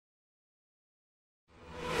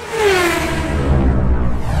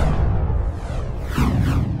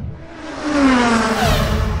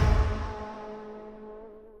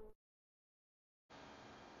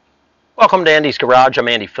Welcome to Andy's Garage. I'm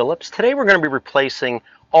Andy Phillips. Today we're going to be replacing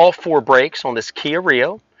all 4 brakes on this Kia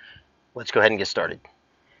Rio. Let's go ahead and get started.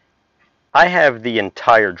 I have the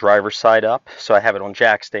entire driver's side up, so I have it on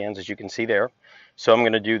jack stands, as you can see there. So I'm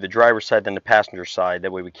going to do the driver's side, then the passenger side.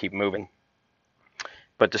 That way we keep moving.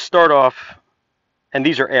 But to start off, and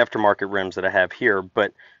these are aftermarket rims that I have here,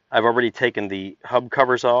 but I've already taken the hub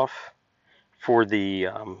covers off for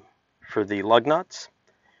the lug nuts.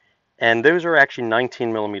 And those are actually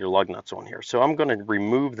 19mm lug nuts on here. So I'm going to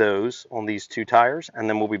remove those on these 2 tires, and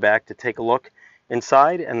then we'll be back to take a look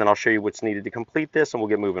inside, and then I'll show you what's needed to complete this, and we'll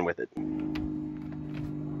get moving with it.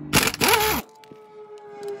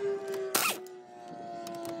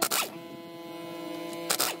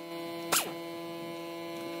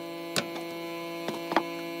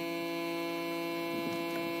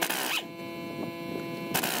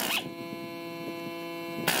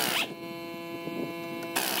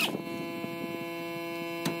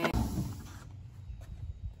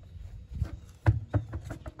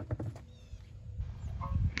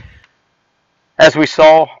 As we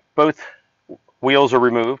saw, both wheels are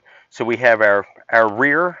removed, so we have our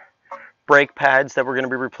rear brake pads that we're going to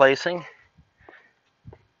be replacing,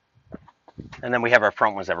 and then we have our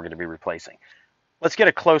front ones that we're going to be replacing. Let's get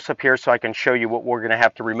a close-up here so I can show you what we're going to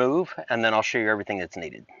have to remove, and then I'll show you everything that's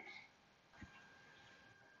needed.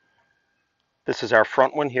 This is our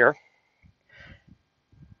front one here.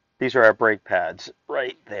 These are our brake pads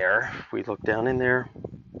right there. If we look down in there,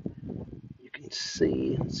 you can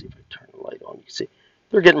see, let's see if I turn the light on, you can see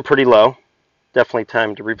they're getting pretty low. Definitely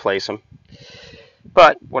time to replace them.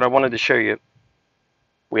 But what I wanted to show you,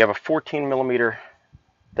 we have a 14mm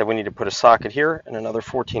that we need to put a socket here and another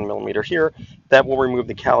 14mm here. That will remove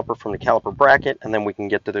the caliper from the caliper bracket, and then we can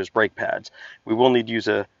get to those brake pads. We will need to use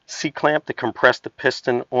a C-clamp to compress the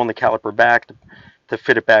piston on the caliper back to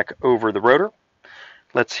fit it back over the rotor.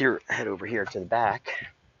 Let's head over here to the back.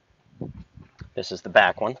 This is the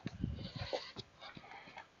back one.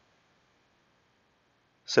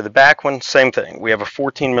 So the back one, same thing. We have a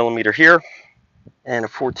 14mm here and a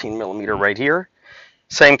 14mm right here.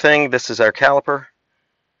 Same thing, this is our caliper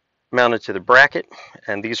mounted to the bracket,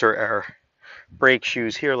 and these are our brake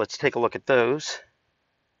shoes here. Let's take a look at those.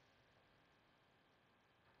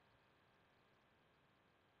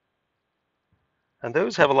 And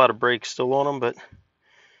those have a lot of brakes still on them, but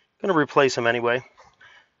I'm going to replace them anyway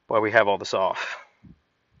while we have all this off.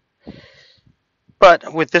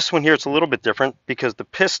 But with this one here, it's a little bit different because the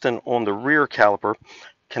piston on the rear caliper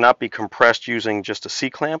cannot be compressed using just a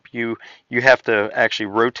C-clamp. You have to actually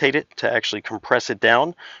rotate it to actually compress it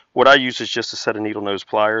down. What I use is just a set of needle nose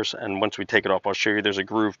pliers, and once we take it off, I'll show you there's a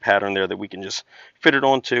groove pattern there that we can just fit it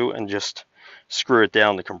onto and just screw it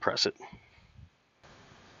down to compress it.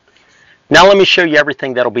 Now let me show you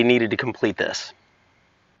everything that'll be needed to complete this.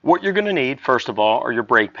 What you're going to need, first of all, are your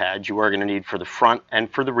brake pads. You are going to need for the front and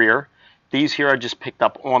for the rear. These here I just picked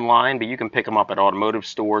up online, but you can pick them up at automotive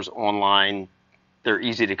stores online. They're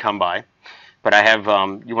easy to come by. But I have,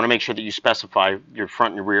 you want to make sure that you specify your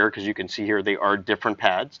front and your rear, because you can see here they are different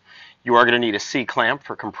pads. You are going to need a C-clamp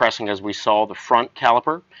for compressing, as we saw, the front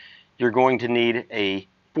caliper. You're going to need a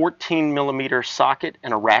 14mm socket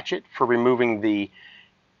and a ratchet for removing the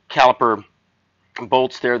caliper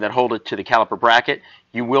bolts there that hold it to the caliper bracket.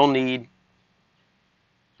 You will need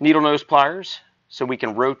needle nose pliers so we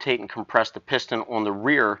can rotate and compress the piston on the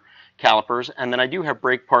rear calipers. And then I do have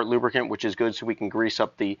brake part lubricant, which is good so we can grease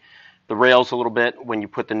up the rails a little bit when you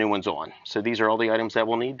put the new ones on. So these are all the items that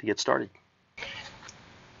we'll need to get started.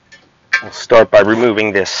 We'll start by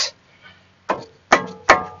removing this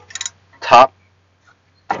top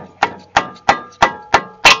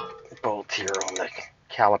bolt here on the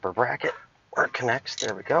caliper bracket where it connects.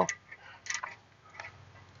 There we go.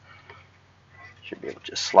 Should be able to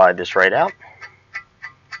just slide this right out.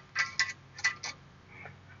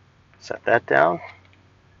 Set that down.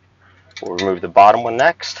 We'll remove the bottom one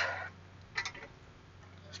next.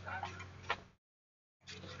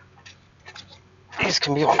 These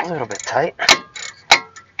can be a little bit tight.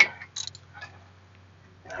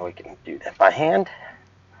 Now we can do that by hand.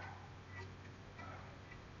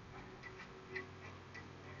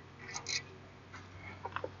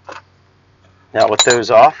 Now with those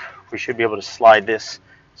off, we should be able to slide this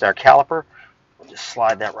as our caliper. We'll just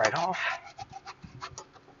slide that right off.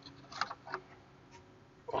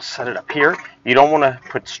 We'll set it up here. You don't want to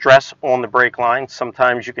put stress on the brake line.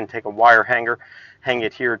 Sometimes you can take a wire hanger, hang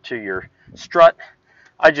it here to your strut.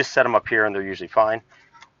 I just set them up here and they're usually fine.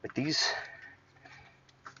 But these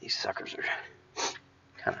suckers are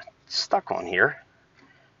kind of stuck on here.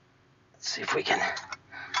 Let's see if we can.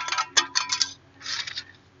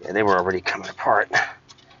 Yeah, they were already coming apart.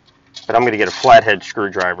 but I'm going to get a flathead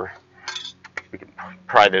screwdriver. We can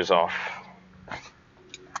pry those off.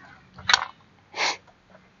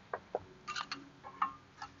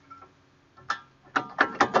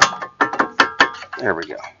 There we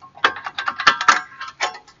go.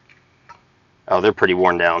 Oh, they're pretty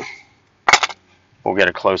worn down. We'll get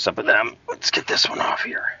a close-up of them. Let's get this one off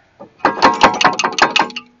here.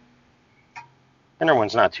 Inner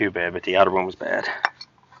one's not too bad, but the outer one was bad.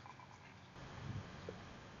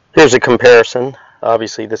 Here's a comparison.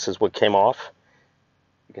 Obviously, this is what came off.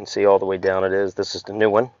 You can see all the way down it is. This is the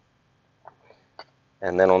new one.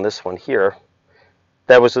 And then on this one here,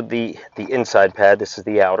 that was the inside pad. This is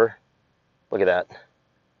the outer. Look at that.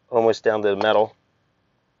 Almost down to the metal.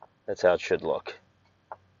 That's how it should look.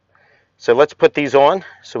 So let's put these on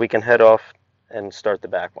so we can head off and start the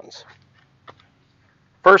back ones.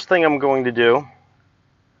 First thing I'm going to do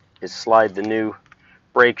is slide the new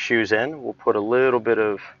brake shoes in. We'll put a little bit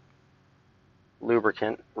of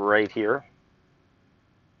lubricant right here.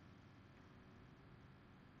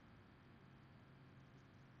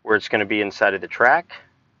 Where it's going to be inside of the track.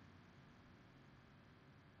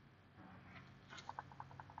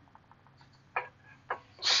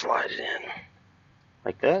 Slide it in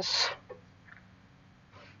like this.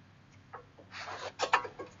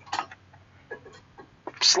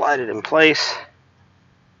 Slide it in place.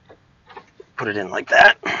 Put it in like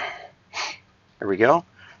that. There we go.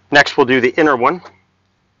 Next we'll do the inner one,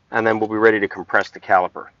 and then we'll be ready to compress the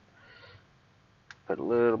caliper. Put a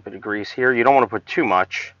little bit of grease here. You don't want to put too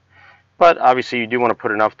much, but obviously you do want to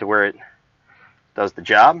put enough to where it does the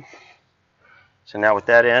job. So now with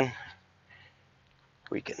that in,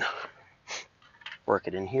 we can work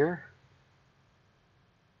it in here,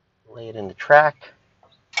 lay it in the track,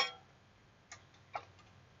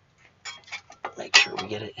 make sure we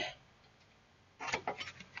get it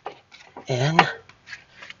in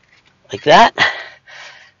like that.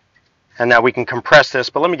 And now we can compress this,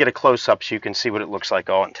 but let me get a close-up so you can see what it looks like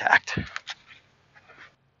all intact.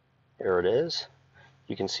 Here it is.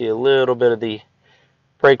 You can see a little bit of the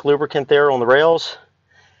brake lubricant there on the rails.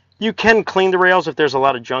 You can clean the rails if there's a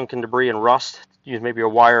lot of junk and debris and rust. Use maybe a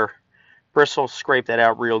wire bristle, scrape that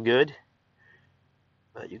out real good.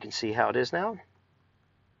 But you can see how it is now.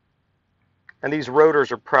 And these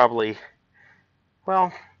rotors are probably,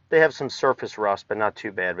 well, they have some surface rust, but not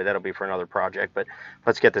too bad, but that'll be for another project. But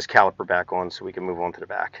let's get this caliper back on so we can move on to the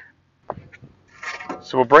back.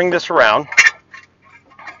 So we'll bring this around,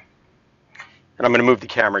 and I'm going to move the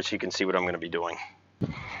camera so you can see what I'm going to be doing.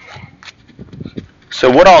 So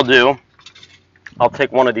what I'll do, I'll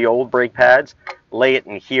take one of the old brake pads, lay it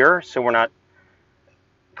in here so we're not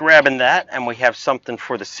grabbing that, and we have something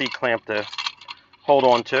for the C-clamp to hold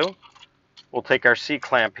on to. We'll take our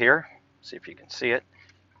C-clamp here, see if you can see it.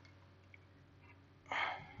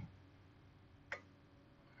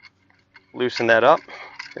 Loosen that up.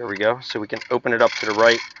 There we go. So we can open it up to the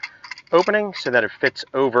right opening so that it fits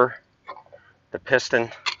over the piston.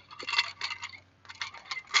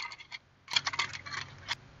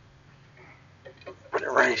 Put it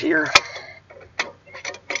right here.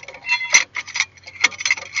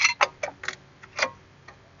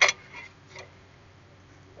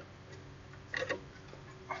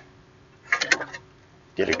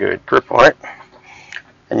 Get a good grip on it.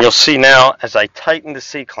 And you'll see now as I tighten the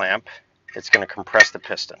C-clamp, it's going to compress the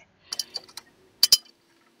piston.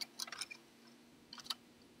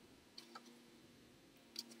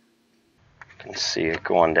 You can see it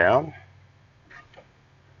going down.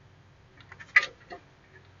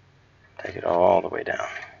 Take it all the way down.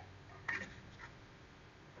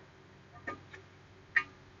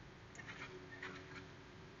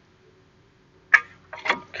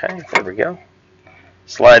 Okay, there we go.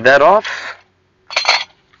 Slide that off.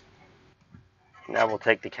 Now we'll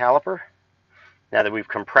take the caliper. Now that we've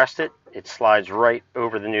compressed it, it slides right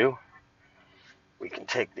over the new. We can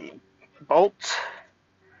take the bolts,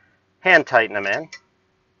 hand tighten them in.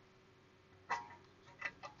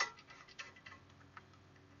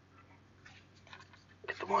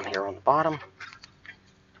 Get the one here on the bottom,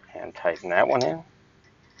 hand tighten that one in.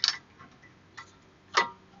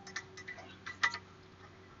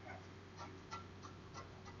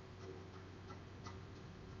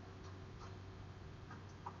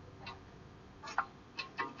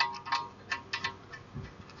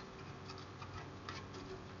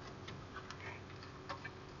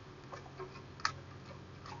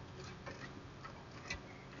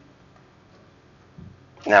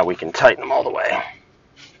 Now we can tighten them all the way.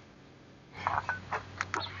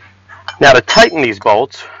 Now to tighten these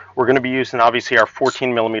bolts, we're going to be using obviously our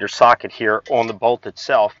 14mm socket here on the bolt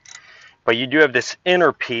itself. But you do have this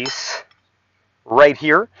inner piece right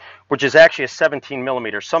here. which is actually a 17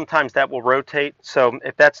 millimeter. Sometimes that will rotate, so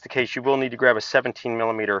if that's the case, you will need to grab a 17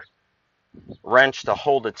 millimeter wrench to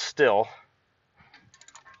hold it still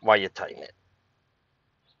while you tighten it.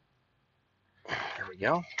 There we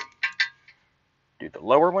go. Do the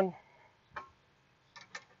lower one.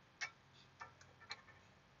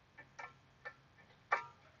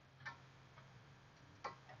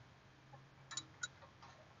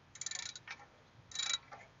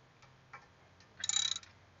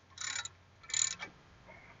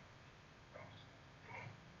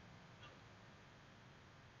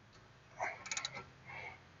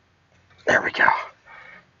 There we go.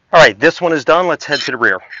 All right, this one is done. Let's head to the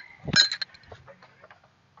rear.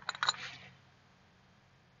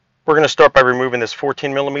 We're going to start by removing this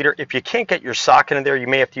 14 millimeter. If you can't get your socket in there, you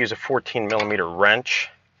may have to use a 14 millimeter wrench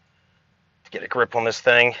to get a grip on this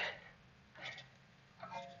thing.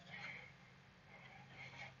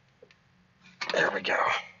 There we go.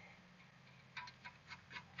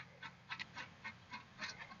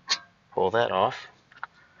 Pull that off.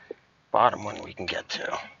 Bottom one we can get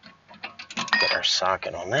to. Get our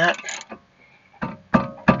socket on that.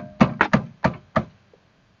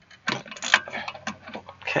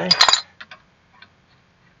 Okay.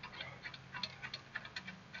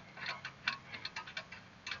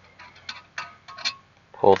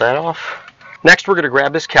 Pull that off. Next, we're going to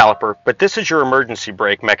grab this caliper, but this is your emergency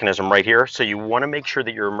brake mechanism right here. So you want to make sure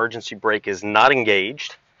that your emergency brake is not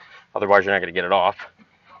engaged. Otherwise, you're not going to get it off.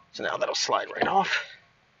 So now that'll slide right off.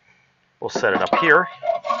 We'll set it up here,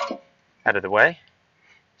 out of the way,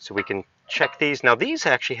 so we can check these. Now, these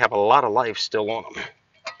actually have a lot of life still on them.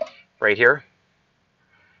 Right here.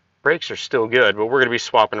 Brakes are still good, but we're going to be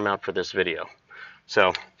swapping them out for this video.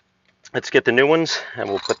 So let's get the new ones, and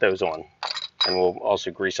we'll put those on. And we'll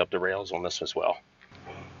also grease up the rails on this as well.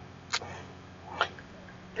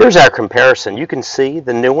 Here's our comparison. You can see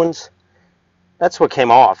the new ones. That's what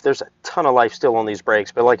came off. There's a ton of life still on these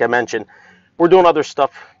brakes, but like I mentioned, we're doing other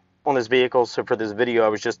stuff on this vehicle. So for this video, I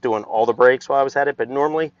was just doing all the brakes while I was at it, but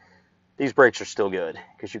normally these brakes are still good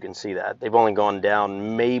because you can see that. They've only gone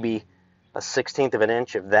down maybe a 1/16 of an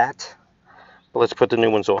inch, if that. But let's put the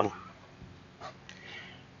new ones on.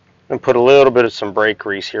 And put a little bit of some brake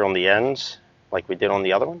grease here on the ends, like we did on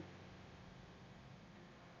the other one.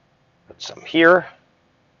 Put some here.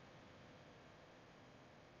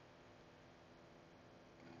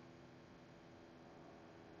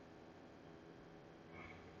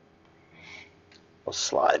 We'll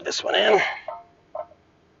slide this one in.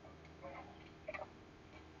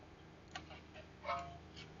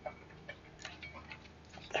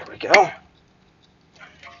 There we go.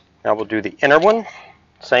 Now we'll do the inner one.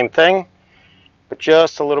 Same thing, but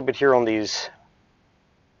just a little bit here on these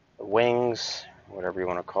wings, whatever you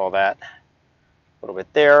want to call that. A little bit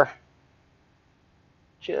there.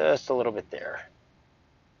 Just a little bit there.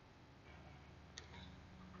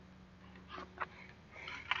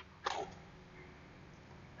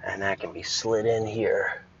 And that can be slid in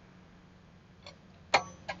here.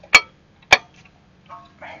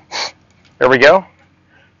 There we go.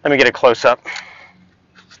 Let me get a close-up.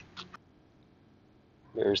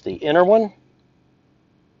 There's the inner one.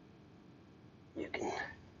 You can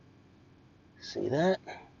see that.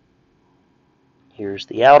 Here's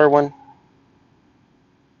the outer one.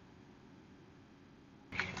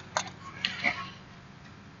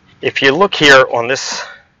 If you look here on this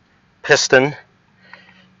piston,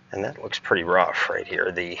 and that looks pretty rough right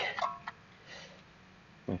here, the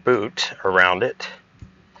boot around it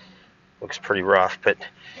looks pretty rough, but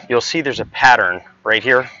you'll see there's a pattern right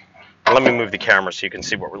here. Let me move the camera so you can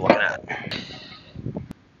see what we're looking at.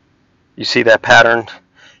 You see that pattern?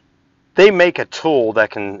 They make a tool that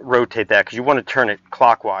can rotate that because you want to turn it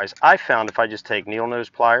clockwise. I found if I just take needle nose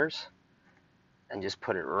pliers and just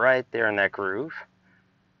put it right there in that groove.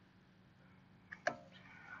 Let's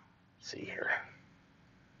see here.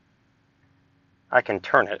 I can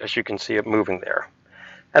turn it, as you can see it moving there.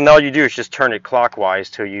 And all you do is just turn it clockwise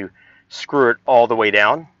till you screw it all the way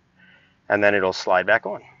down, and then it'll slide back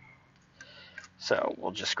on. So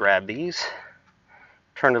we'll just grab these,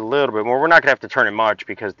 turn it a little bit more. We're not going to have to turn it much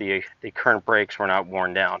because the current brakes were not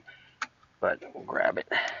worn down, but we'll grab it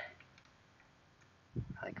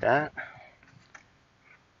like that.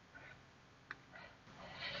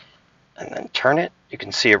 And then turn it. You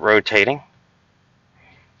can see it rotating.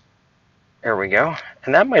 There we go.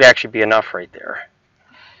 And that might actually be enough right there.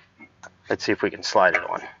 Let's see if we can slide it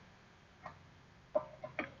on.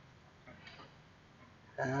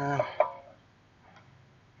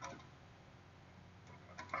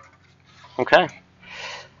 Okay.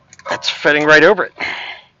 That's fitting right over it.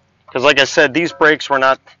 Because like I said, these brakes were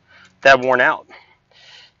not that worn out.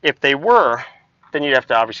 If they were, then you'd have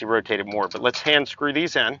to obviously rotate it more. But let's hand screw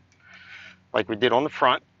these in like we did on the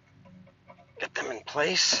front. Get them in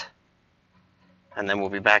place, and then we'll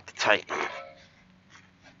be back to tighten them.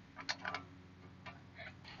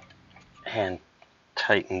 And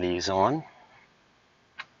tighten these on.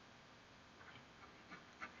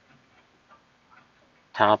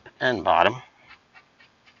 Top and bottom.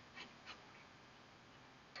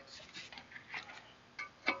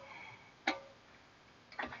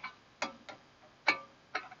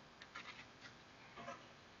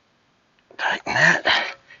 Tighten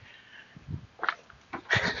that.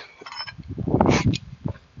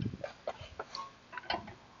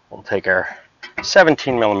 We'll take our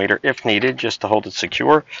 17 millimeter if needed, just to hold it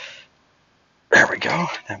secure. There we go.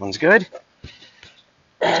 That one's good.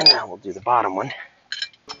 And now we'll do the bottom one.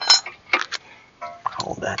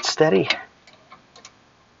 Hold that steady.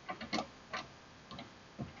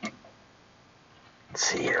 Let's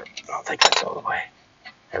see here. I don't think that's all the way.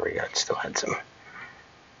 There we go. It still had some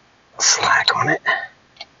slack on it.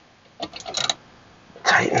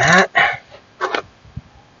 Tighten that.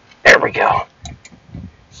 There we go.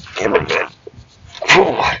 Okay, we're good.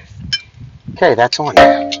 Okay, that's on.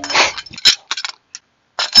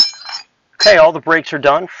 Okay, all the brakes are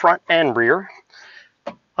done, front and rear.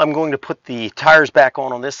 I'm going to put the tires back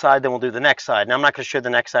on this side, then we'll do the next side. Now, I'm not going to show the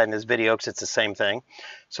next side in this video because it's the same thing.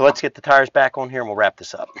 So let's get the tires back on here and we'll wrap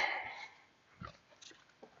this up.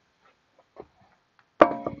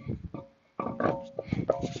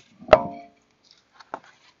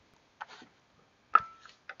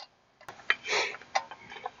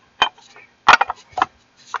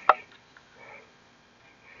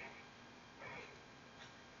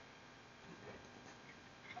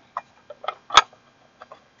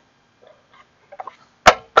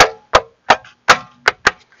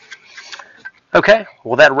 Okay,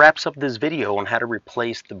 well that wraps up this video on how to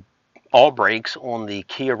replace the all brakes on the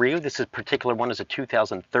Kia Rio. This particular one is a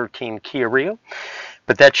 2013 Kia Rio,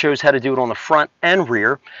 but that shows how to do it on the front and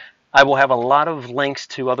rear. I will have a lot of links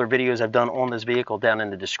to other videos I've done on this vehicle down in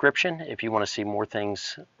the description if you want to see more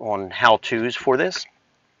things on how-tos for this.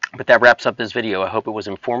 But that wraps up this video. I hope it was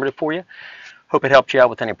informative for you. Hope it helped you out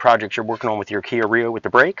with any projects you're working on with your Kia Rio with the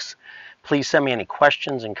brakes. Please send me any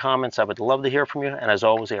questions and comments. I would love to hear from you. And as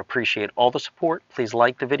always, I appreciate all the support. Please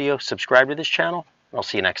like the video, subscribe to this channel, and I'll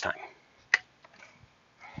see you next time.